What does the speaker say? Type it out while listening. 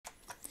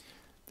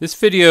This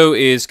video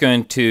is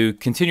going to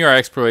continue our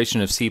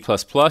exploration of C++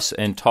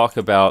 and talk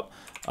about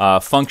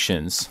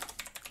functions.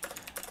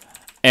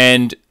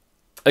 And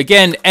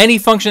again, any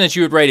function that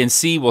you would write in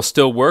C will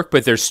still work,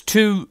 but there's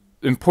two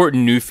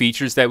important new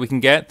features that we can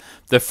get.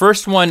 The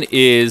first one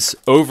is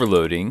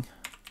overloading,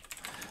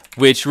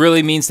 which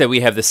really means that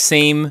we have the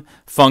same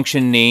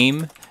function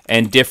name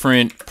and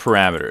different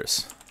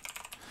parameters.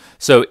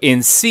 So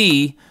in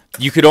C,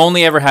 you could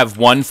only ever have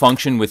one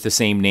function with the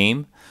same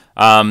name.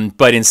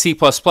 But in C++,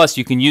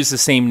 you can use the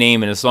same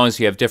name, and as long as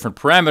you have different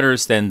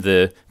parameters, then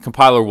the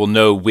compiler will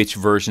know which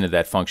version of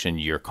that function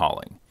you're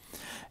calling.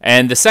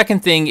 And the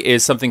second thing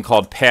is something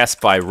called pass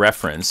by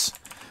reference,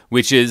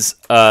 which is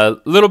a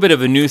little bit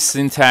of a new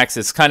syntax.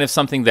 It's kind of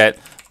something that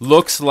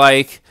looks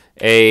like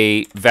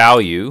a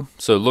value,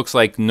 so it looks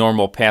like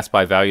normal pass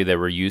by value that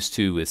we're used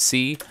to with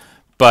C,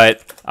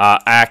 but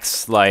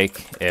acts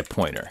like a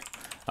pointer.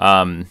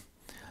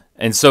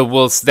 And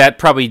so that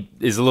probably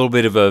is a little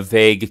bit of a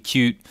vague,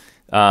 cute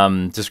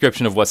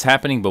description of what's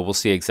happening, but we'll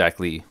see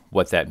exactly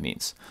what that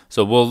means.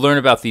 So we'll learn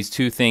about these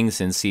two things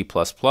in C++,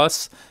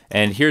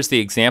 and here's the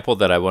example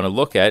that I want to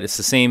look at. It's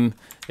the same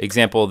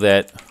example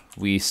that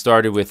we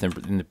started with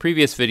in the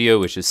previous video,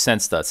 which is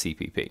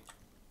sense.cpp.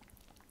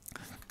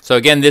 So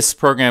again, this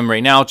program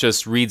right now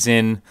just reads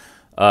in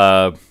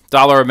a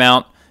dollar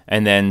amount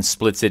and then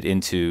splits it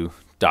into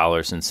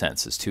dollars and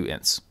cents as two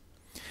ints.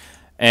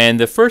 And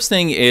the first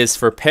thing is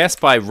for pass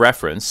by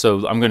reference.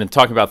 So I'm going to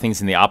talk about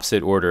things in the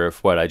opposite order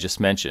of what I just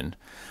mentioned.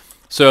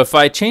 So if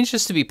I change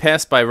this to be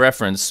pass by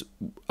reference,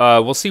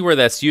 we'll see where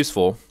that's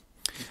useful.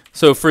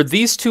 So for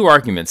these two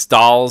arguments,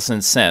 dollars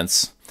and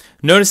cents,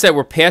 notice that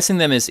we're passing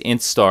them as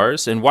int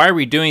stars. And why are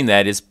we doing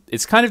that is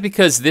it's kind of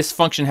because this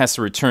function has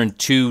to return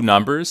two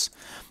numbers.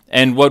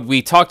 And what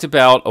we talked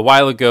about a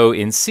while ago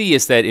in C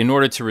is that in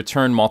order to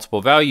return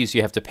multiple values,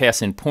 you have to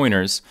pass in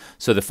pointers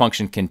so the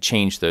function can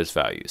change those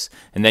values.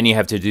 And then you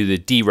have to do the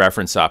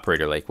dereference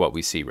operator like what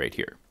we see right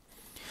here.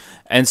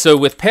 And so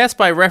with pass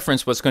by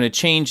reference, what's going to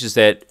change is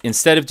that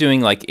instead of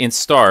doing like int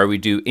star, we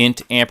do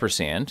int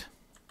ampersand.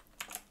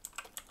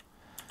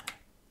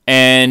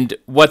 And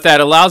what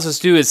that allows us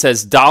to do is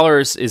says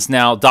dollars is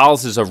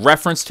a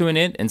reference to an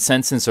int and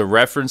cents is a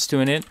reference to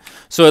an int.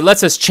 So it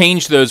lets us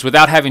change those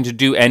without having to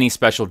do any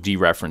special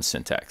dereference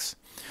syntax.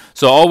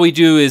 So all we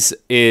do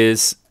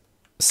is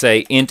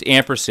say int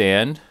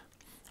ampersand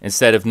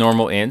instead of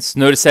normal ints.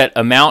 Notice that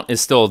amount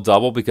is still a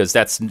double because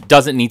that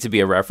doesn't need to be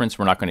a reference.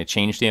 We're not going to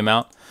change the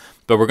amount,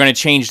 but we're going to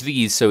change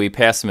these so we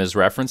pass them as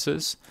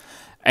references.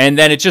 And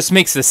then it just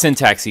makes the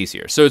syntax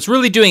easier. So it's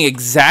really doing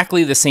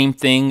exactly the same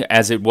thing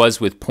as it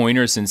was with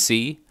pointers in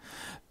C,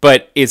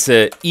 but it's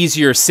an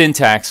easier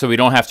syntax so we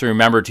don't have to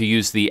remember to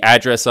use the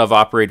address of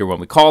operator when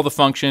we call the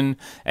function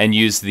and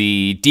use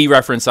the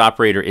dereference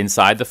operator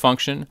inside the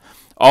function.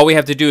 All we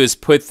have to do is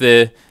put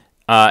the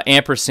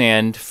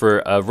ampersand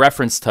for a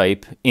reference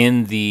type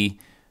in the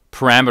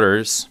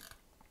parameters,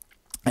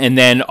 and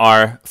then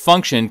our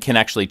function can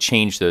actually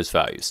change those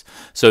values.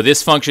 So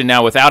this function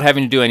now, without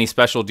having to do any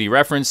special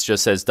dereference,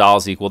 just says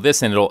dollars equal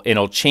this, and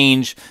it'll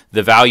change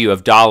the value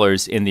of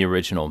dollars in the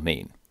original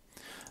main.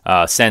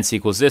 Cents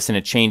equals this, and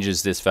it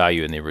changes this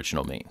value in the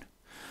original main.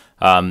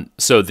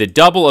 So the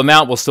double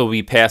amount will still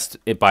be passed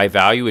by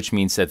value, which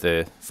means that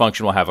the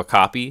function will have a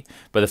copy.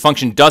 But the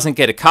function doesn't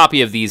get a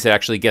copy of these. It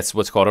actually gets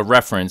what's called a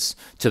reference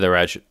to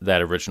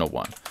that original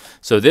one.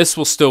 So this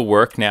will still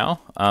work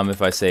now.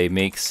 If I say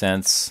make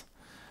sense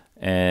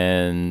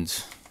and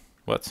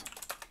what?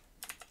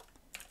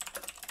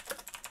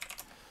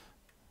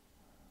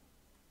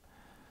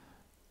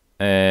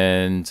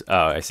 And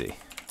oh, I see.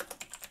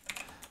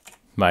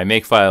 My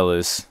makefile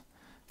is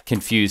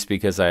confused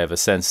because I have a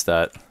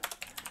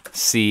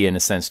sense.c and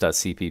a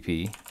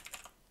sense.cpp.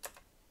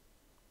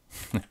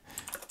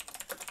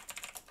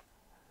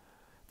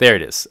 There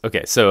it is.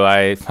 Okay, so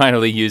I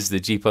finally used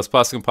the G++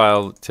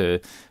 compile to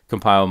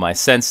compile my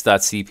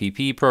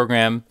sense.cpp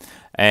program,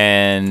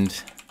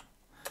 and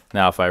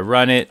now if I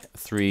run it,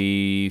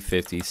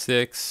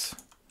 356,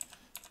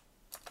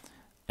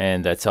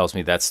 and that tells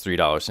me that's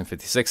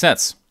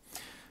 $3.56.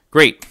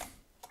 Great.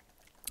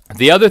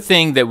 The other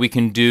thing that we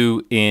can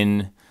do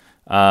in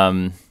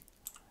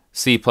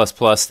C++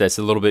 that's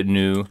a little bit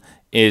new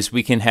is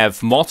we can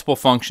have multiple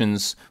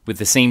functions with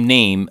the same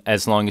name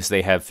as long as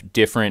they have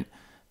different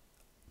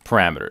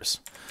parameters.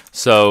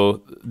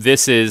 So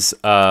this is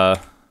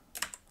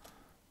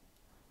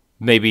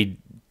maybe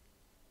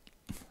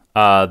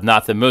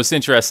not the most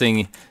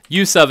interesting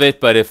use of it,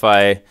 but if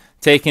I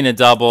take in a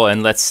double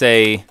and let's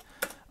say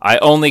I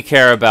only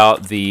care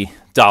about the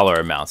dollar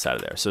amounts out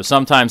of there. So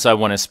sometimes I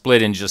want to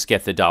split and just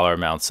get the dollar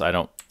amounts. I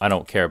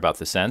don't care about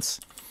the cents.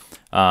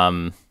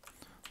 Well,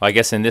 I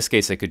guess in this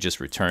case I could just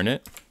return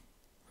it.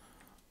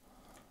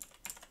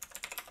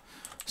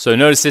 So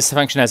notice this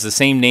function has the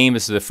same name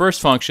as the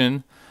first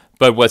function,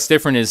 but what's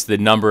different is the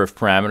number of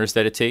parameters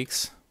that it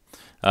takes.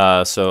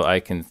 So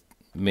I can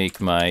make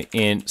my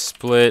int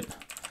split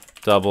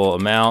double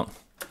amount,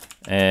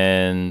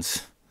 and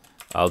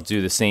I'll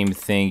do the same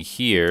thing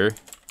here,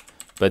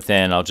 but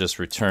then I'll just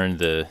return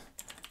the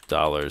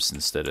dollars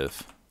instead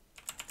of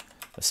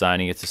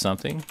assigning it to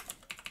something.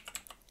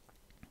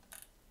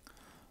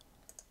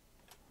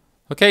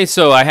 Okay,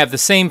 so I have the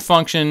same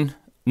function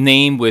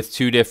name with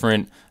two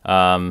different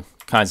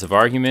kinds of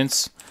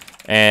arguments,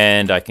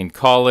 and I can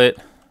call it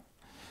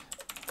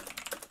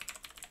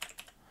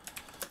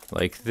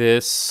like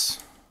this.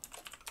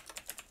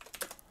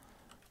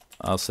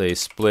 I'll say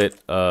split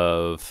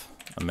of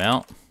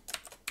amount.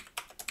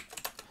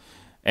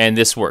 And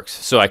this works.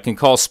 So I can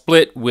call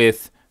split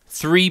with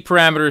 3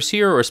 parameters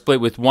here or split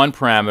with 1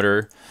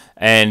 parameter.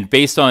 And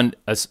based on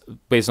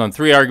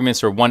 3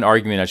 arguments, or 1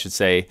 argument I should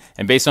say,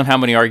 and based on how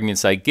many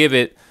arguments I give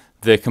it,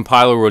 the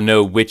compiler will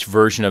know which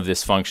version of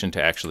this function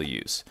to actually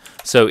use.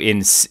 So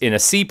in a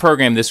C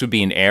program, this would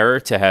be an error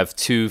to have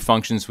 2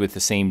 functions with the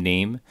same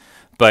name.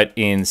 But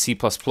in C++,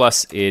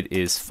 it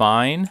is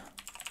fine.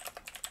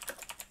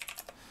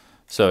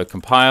 So it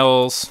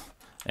compiles,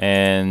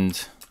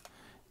 and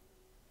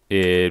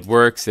it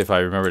works if I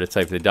remember to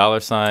type the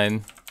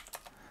 $sign,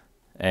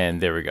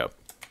 and there we go.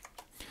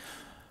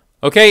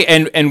 Okay,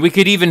 and we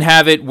could even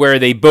have it where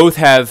they both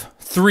have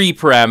 3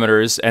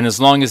 parameters, and as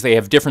long as they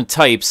have different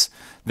types,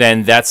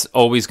 then that's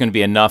always going to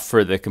be enough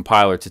for the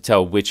compiler to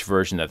tell which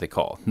version that they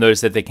call.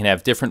 Notice that they can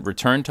have different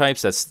return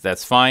types.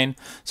 That's fine.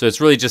 So it's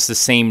really just the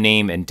same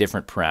name and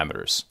different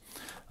parameters.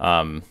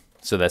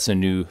 So that's a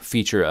new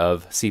feature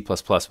of C++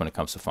 when it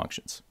comes to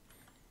functions.